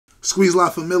Squeeze La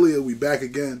Familia, we back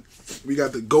again. We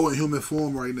got the Go in Human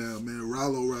Form right now, man.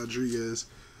 Rylo Rodriguez,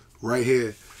 right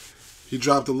here. He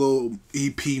dropped a little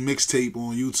EP mixtape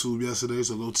on YouTube yesterday,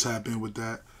 so go tap in with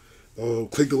that.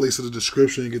 Click the links in the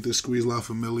description and get this Squeeze La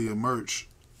Familia merch.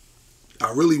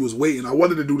 I really was waiting. I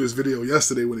wanted to do this video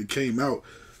yesterday when it came out,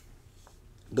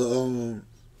 but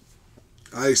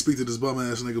I ain't speak to this bum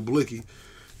ass nigga Blicky,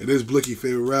 and this Blicky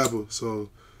favorite rapper, so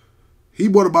he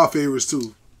one of my favorites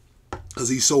too. Cause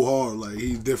he's so hard, like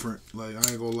he's different. Like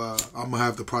I ain't gonna lie, I'm gonna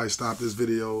have to probably stop this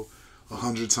video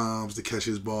 100 times to catch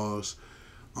his bars.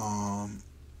 Like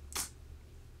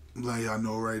y'all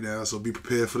know right now, so be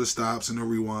prepared for the stops and the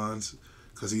rewinds,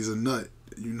 cause he's a nut.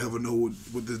 You never know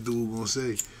what this dude gonna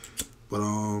say. But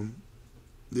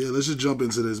yeah, let's just jump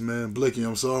into this, man. Blicky,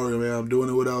 I'm sorry, man. I'm doing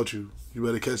it without you. You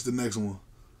better catch the next one.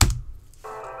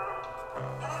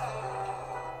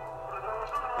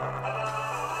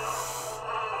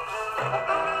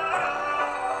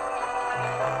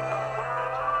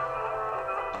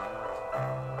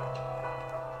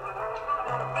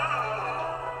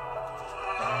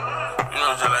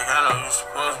 Just like I know you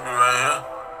supposed to be right here.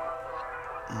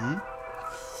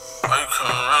 Why you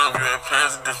coming around if you had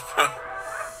plans to disappear?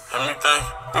 Let me think.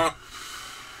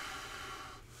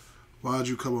 Why'd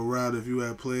you come around if you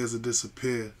had plans to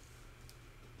disappear?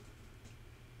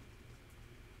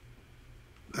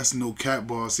 That's no cap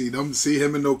bar. See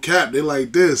him in no cap. They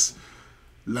like this.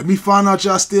 Let me find out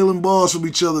y'all stealing bars from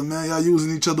each other, man. Y'all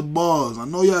using each other bars. I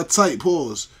know y'all tight.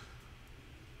 Pause.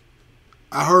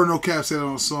 I heard No Cap say that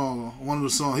on a song, one of the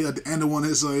songs. He at the end of one of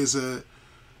his songs, he said,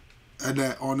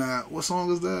 on that, what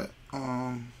song is that?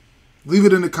 Leave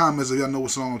it in the comments if y'all know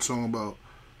what song I'm talking about.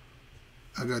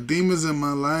 I got demons in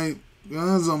my life,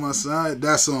 guns on my side.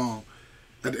 That song.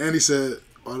 At the end he said,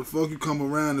 why the fuck you come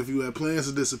around if you had plans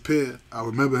to disappear? I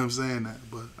remember him saying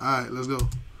that, but alright, let's go.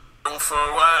 For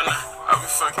a while now, I'll be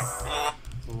fucking.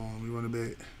 Hold on, let me run it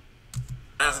back.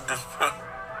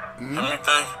 Let me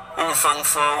think. We been fucking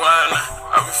for a while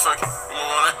now. I be fucking. You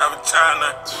wanna have a child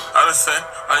now. I just said,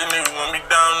 all you niggas want me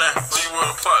down now. So you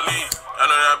wanna part lead. I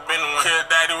know that I've been one. Kid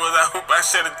daddy was I hoop. I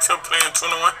shed it till playing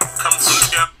 21. Coming from the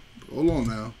ghetto. Hold on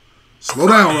now.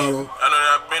 Slow down, Rylo. I know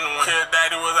that I've been one. Kid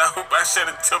daddy was I hoop. I shed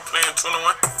it till playing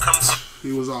 21. Coming from.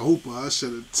 He was a hooper. I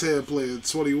shed it till playing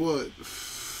 21.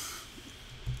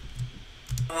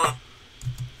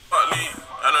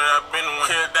 I know that I've been one.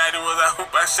 Kid daddy was I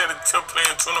hoop. I shed it till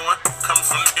playing 21. Coming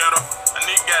from the ghetto. A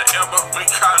nigga got an elbow. When he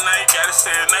call now, he gotta say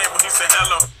his name, but he said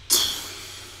hello.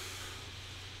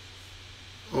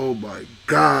 Oh my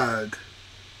God.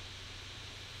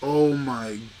 Oh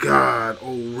my God.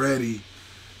 Already.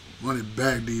 Run it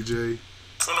back, DJ.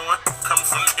 21. Coming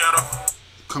from the ghetto.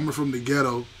 Coming from the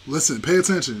ghetto. Listen, pay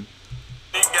attention.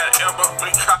 He got an elbow. When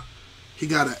he call. He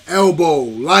got an elbow.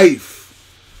 Life.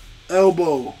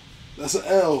 Elbow. That's an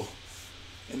L.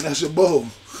 And that's your bow.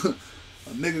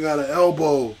 A nigga got an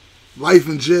elbow. Life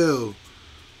in jail.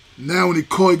 Now when he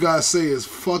call, he gotta say his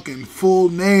fucking full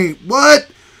name. What?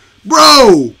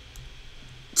 Bro!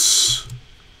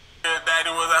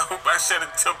 Daddy was I hoop. I shed it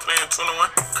till playing 21.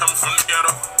 Coming from the ghetto.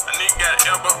 A nigga got an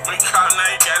elbow. When he call now,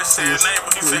 he gotta say his name,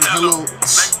 but he said hello.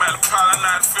 Like by the pile, I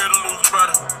not feel to lose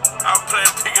brother. I was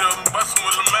playing pick it up and bustin'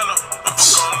 with LaMelo. I'm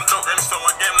going to dope and start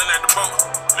my gambling at the boat.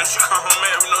 Then she come home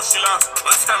mad, we know she lost.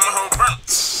 One time my whole burnt.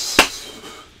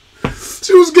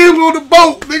 She was gambling on the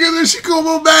boat, nigga. Then she come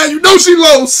home mad. You know she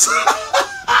lost.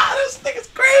 This nigga's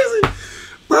crazy.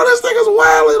 Bro, this nigga's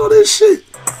wildin' on this shit.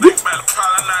 Like by the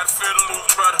pile, I not feel to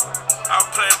lose brother. I was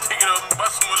playing pick it up and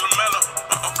bustin' with LaMelo.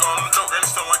 I'm going to dope and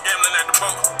start my gambling at the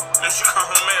boat. Then she come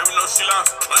home mad, we know she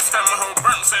lost. One time my whole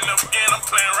burnt. Say never again, I'm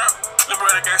playing rap. Lil'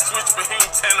 brother got switched, but he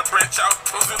ain't time to branch out.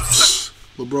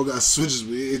 Lil' bro got switches,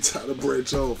 but he ain't time to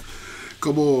branch off.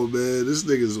 Come on, man. This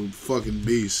nigga's a fucking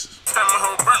beast. Time my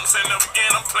whole burnt. Say never again,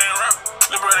 I'm playing rap.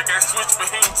 Lil' brother got switched, but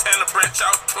he ain't time to branch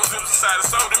out. Those lips decided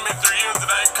so them in 3 years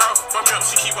that I ain't caught. Fuck me up,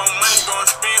 she keep on money going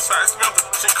spin, so I spent her.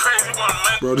 She crazy, want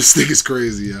money. Bro, this nigga's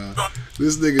crazy, y'all.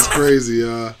 This nigga's crazy,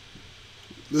 y'all.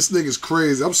 This nigga's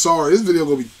crazy. I'm sorry. This video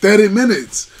gonna be 30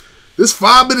 minutes. This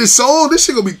 5 minutes old. This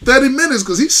shit gonna be 30 minutes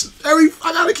because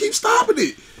I gotta keep stopping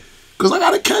it. Because I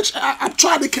gotta catch. I'm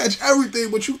trying to catch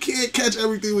everything, but you can't catch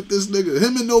everything with this nigga.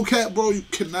 Him and No Cap, bro. You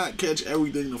cannot catch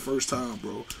everything the first time,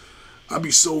 bro. I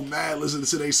be so mad listening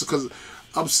to they because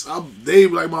they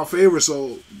like my favorite.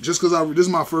 So just because this is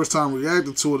my first time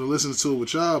reacting to it and listening to it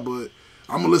with y'all, but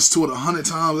I'm gonna listen to it 100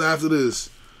 times after this,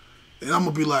 and I'm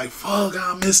gonna be like, fuck,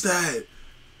 I missed that.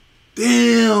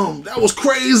 Damn, that was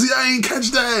crazy. I ain't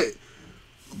catch that.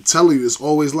 I'm telling you, it's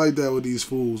always like that with these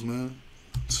fools, man.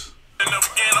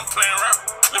 again, I'm playing rap.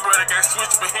 Little brother got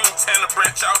switched, but he ain't telling the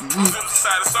branch out. Who's the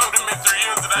side of soul? Them in 3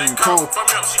 years that I ain't called. Fuck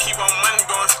me up, she keep on money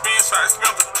going spend, so I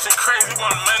spend her. She crazy,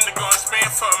 want money to go and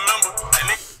spend for a member.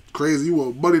 Crazy, you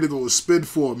want money to go and spend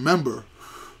for a member.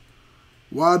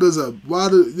 Why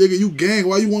nigga, you gang,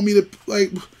 why you want me to,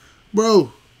 like,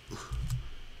 bro?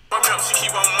 Fuck me up, she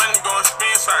keep on money going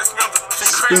spend, so I spend her. She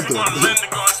crazy, want money to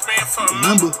go and spend for a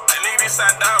member. That nigga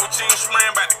inside dog with jeans,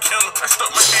 spraying about to kill him. I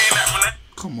stuck my hand out when I...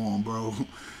 Come on, bro.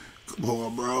 Come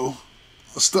on, bro.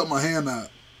 I stuck my hand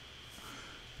out.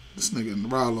 This nigga in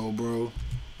Rylo, bro.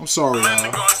 I'm sorry, y'all.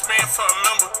 Money to go and spend for a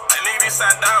member. That nigga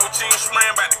inside dog with jeans,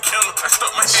 spraying about to kill him. I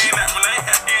stuck my hand out when I ain't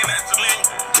had hand out to lean.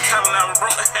 The time when I was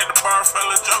broke, I had to borrow from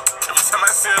a joke. Every time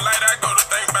I see a light, I go to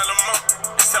think about a more.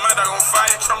 They set my dog on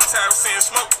fire, traumatized seeing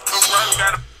smoke.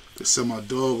 They set my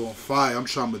dog on fire. I'm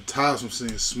traumatized from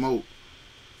seeing smoke.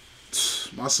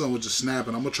 My son was just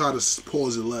snapping. I'm gonna try to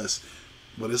pause it less,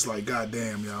 but it's like,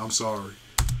 goddamn, y'all. I'm sorry.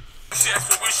 She asked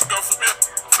me we should go from here.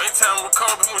 FaceTime with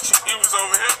Kobe when he was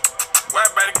over here. Why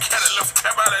about the cat? I left a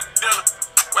cap out at the dealer.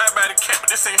 Why about the cat? But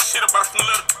this ain't shit about some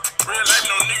little. Real life,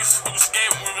 no niggas who was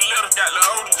scared when we were little. Got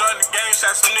little older, joined the game,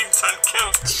 shot some niggas, turned to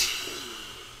kill.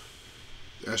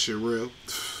 That shit real.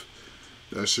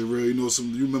 That shit real. You know,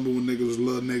 you remember when niggas was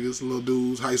little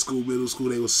dudes, high school, middle school,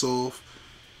 they was soft.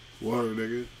 Word,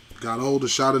 nigga. Got older,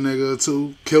 shot a nigga or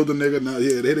two, killed a nigga. Now,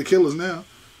 yeah, they the killers now.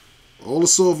 All the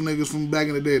soft niggas from back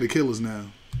in the day, the killers now.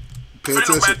 Pay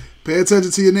attention. Pay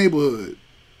attention to your neighborhood.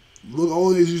 Look, all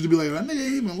these used to be like, that nigga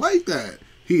ain't even like that.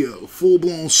 He a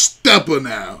full-blown stepper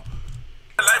now.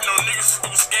 Life, no niggas who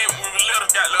was scared when we were little.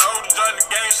 Got little older, joined the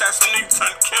game, shot some niggas,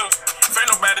 turned to kill. If ain't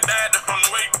nobody died, on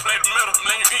the way you play the middle.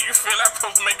 Then you eat, you feel like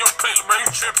supposed to make your plate, bro, you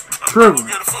tripping. I'm supposed to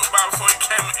get a football before he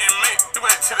came in May. He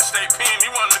went to the state pen, he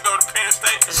wanted to go to Penn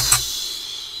State.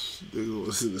 They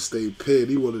was in the state pen,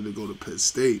 he wanted to go to Penn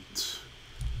State.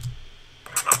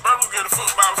 My brother was good at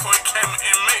football before he came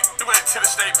in May. He went to the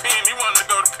state pen, he wanted to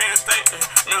go to Penn State.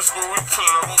 Middle school, we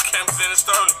pulling up on campus in the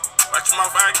story. Watch him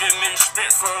off, I get a nigga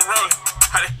spent for a rollie.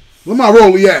 Where my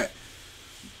rollie at?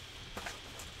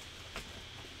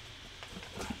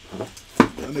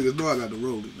 Y'all niggas know I got the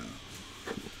rollie now.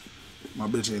 My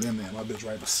bitch ain't in there. My bitch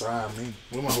right beside me.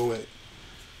 Where my hoe at?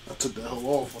 I took that hoe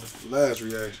off on the last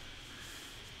reaction.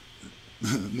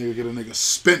 Nigga get a nigga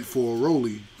spent for a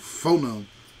rollie. Phone him.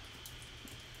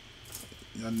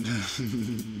 I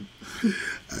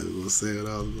was gonna say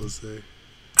what I was gonna say.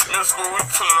 Middle school, we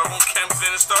pulling up on campus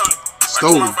in the story.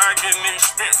 Stolen. Watch my get a nigga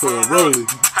spent for a rollie.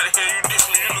 How the hell you diss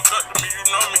me? You look up to me, you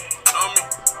know me.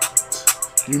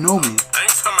 You know me. I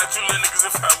ain't talking about you little niggas.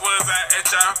 If I was, I'd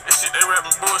at y'all. That shit they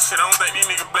rapping bullshit. I don't think these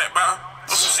niggas blackball.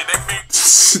 Some shit they big.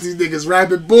 These niggas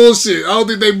rapping bullshit. I don't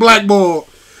think they blackball.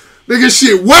 Nigga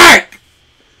shit whack.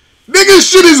 Nigga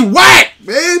shit is whack,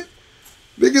 man.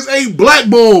 Niggas ain't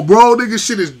blackball, bro. Nigga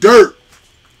shit is dirt.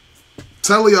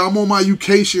 Telling y'all I'm on my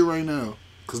UK shit right now.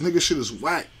 Cause nigga shit is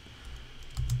whack.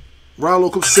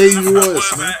 Rylo, come save you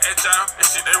us, man. That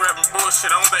shit they rapping bullshit.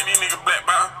 I don't think these niggas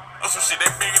blackball. On some shit they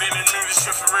bigger than the music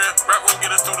shit for real. Rap won't get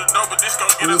us through the door, but this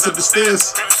gon' get us up the stairs.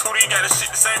 Niggas who they got this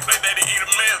shit the same place that they eat a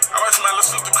meal. I watched my little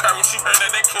sister cry when she heard that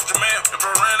they killed Jamal. If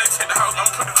I ran, they take the house, I'ma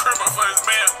put the crib up for his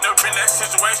bail. Never been in that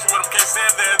situation with him, can't say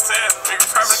if they'll tell. Niggas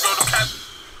probably go to cop.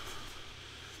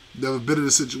 Never been in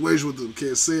a situation with them,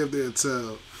 can't say if they'll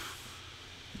tell.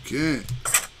 You can't.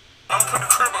 I'ma put the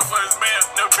crib up for his bail.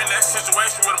 Never been in that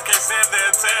situation with him, can't say if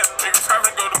they'll tell. Niggas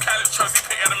probably go to college, trust he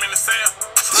pick out him in the cell.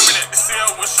 Swimming at the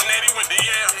cell with Sinead, he went to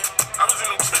Yale. I was in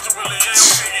them trenches with Lil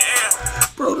Yale,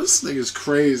 bro, this nigga's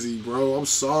crazy, bro. I'm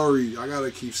sorry. I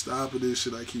gotta keep stopping this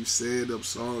shit. I keep saying I'm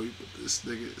sorry, but this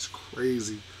nigga is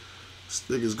crazy. This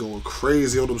nigga's going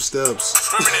crazy on them steps.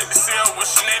 Screaming at the cell with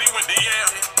Sinead, he went to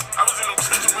Yale. I was in them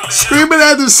trenches with Lil Yale. Screaming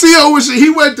at the cell with he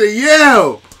went to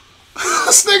Yale.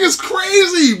 This nigga's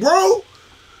crazy, bro.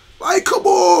 Like, come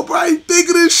on, bro. I ain't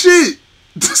thinking this shit.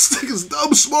 This nigga's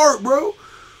dumb smart, bro.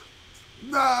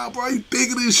 Nah, bro. I ain't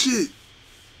thinking this shit.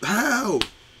 How?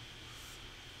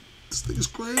 This nigga's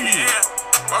crazy. Yeah.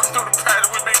 Walking through the party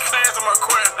with big clans on my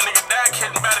coil. A nigga died,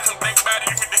 catching body, come think about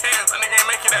it, you get the hell. A nigga ain't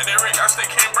make it out that Rick. I still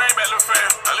can't bring back Lil Fair.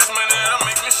 All this money that I'm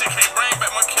making, this shit can't bring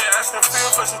back my kid. I still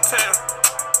feel for some tail.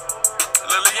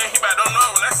 Lil yeah, he about don't know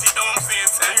when I see them, I'm seeing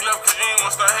tell. You love cause you ain't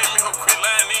wanna start hating me, hope quit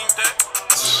lying, ain't that?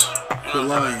 Quit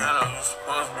lying. I know you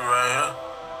supposed to be right here.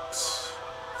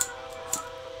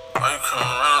 Why you coming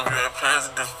around if you had plans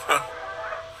to disappear?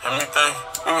 Let me think,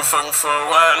 we been fucking for a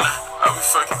while now. I be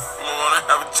fucking, you wanna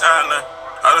have a child now.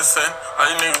 All of a sudden, all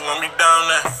you niggas want me down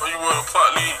now. Or you want a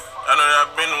part lead. I know that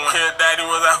I've been the one. Kid daddy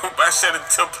was I hoop, I shed it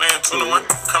till playing 21.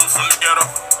 Coming from the ghetto.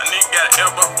 nigga got an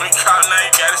elbow. When he called, now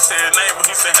he gotta say his name, but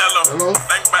he said hello.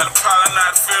 Think about the pile, I know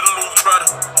how to feel to lose, brother.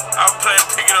 I was playing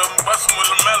pick it up and bustin'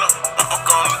 with LaMelo. I'm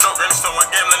going to the dope, ready to start my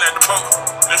gambling at the boat.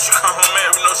 Then she come home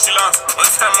mad, we know she lost. One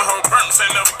time my whole burn, say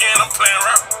never again, I'm playing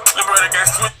rap. Little brother got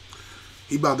switch.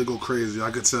 He about to go crazy.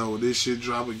 I could tell when this shit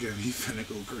drop again, he finna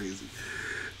go crazy.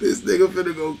 This nigga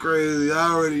finna go crazy.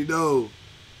 I already know.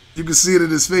 You can see it in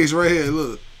his face right here.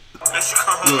 Look.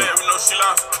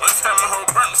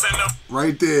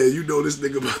 Right there, you know this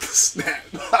nigga about to snap.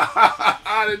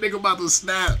 This nigga about to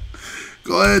snap.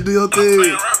 Go ahead, do your thing.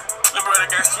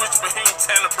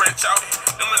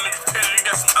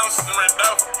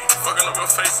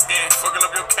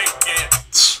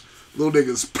 Little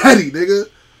niggas petty, nigga.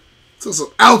 Took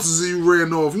some ounces and you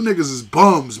ran off. You niggas is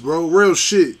bums, bro. Real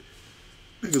shit.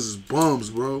 Niggas is bums,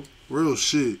 bro. Real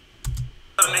shit.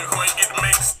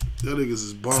 Y'all niggas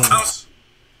is bums.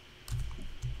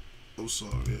 I'm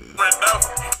sorry, yeah.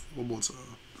 One more time.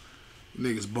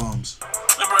 Niggas bums.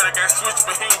 Liberator got switched,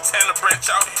 but he ain't trying to branch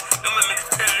out. Them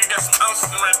niggas petty, you got some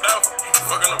ounces and ran out.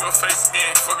 Fucking up your face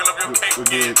again, fucking up your cake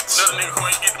again. Another nigga who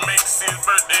ain't get to make to see his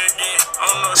birthday again. I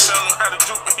don't know if I know how to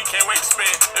juke, but he can't wait to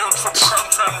spend. They was trying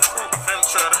to recruit, them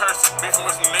try to hurt you. Beefing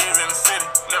with some niggas in the city,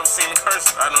 never seen in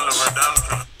person. I don't live right down the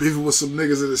street. Beefing with some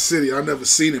niggas in the city, I never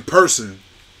seen in person.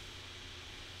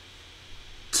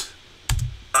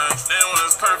 I understand when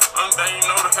it's perfect. Only thing you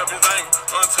know to help his anger.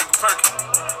 Gonna take a perk.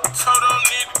 Told him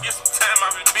need to get some time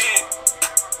out of bed.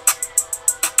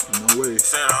 No way.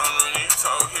 Said the only reason he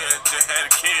told he just had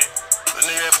a kid. The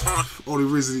nigga had bullshit. Only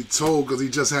reason he told because he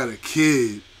just had a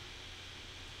kid.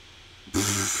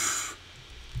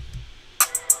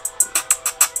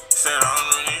 Said the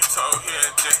only reason he told he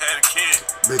just had a kid.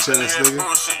 Bitch ass nigga.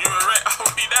 Bullshit. You a rat. I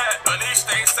hope he died. But he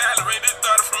stayed silent. Raised his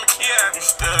daughter from a kid. You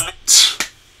still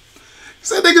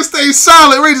That nigga stay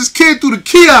silent, raise his kid through the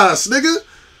kiosk, nigga.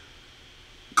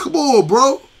 Come on,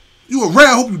 bro. You a rat,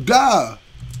 I hope you die.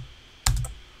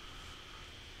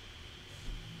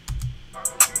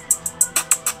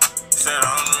 Said the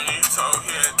only reason you told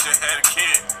he just had a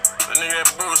kid. The nigga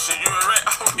that bullshit, you a rat,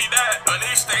 I hope he died. But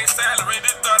he stay silent, raise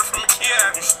his daughter from a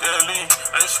kiosk. You still leave,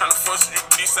 I ain't trying to force you to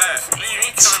decide. If you leave, you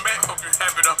ain't coming back, hope you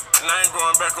happy though. And I ain't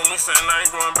going back on me, saying I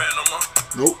ain't going back no more.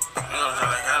 Nope. You know, just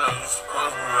like I know you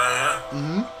supposed to be right here.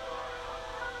 Mm-hmm.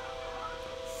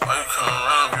 Why you come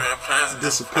around, you had plans to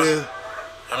disappear?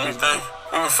 Let me think.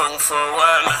 We been fucking for a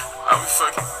while now. I be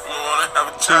fucking, you wanna have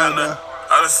a child now.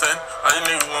 All of a sudden, all you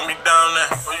niggas want me down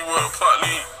now. Or you want a part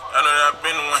league. I know that I've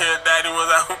been the one. Kid daddy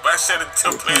was I hoop, I shed it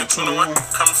till playing 21.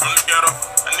 Coming from the ghetto.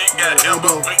 A nigga got an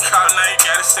elbow. When he called, now he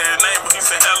gotta say his name, but he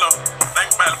said hello.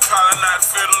 Think about the pile, I know how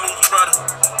to feel to lose, brother.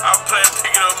 I was playing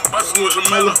pick it up and bustin' with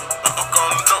LaMelo. I'm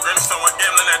going to the dope, ready to start my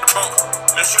gambling at the boat.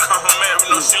 Then she come home mad,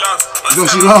 we know she lost. You know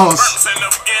she lost. Say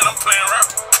never again, I'm playing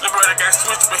rap. Little brother got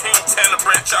switched, but he ain't trying to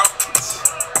branch out.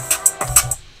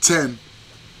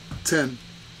 10.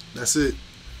 That's it.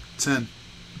 10.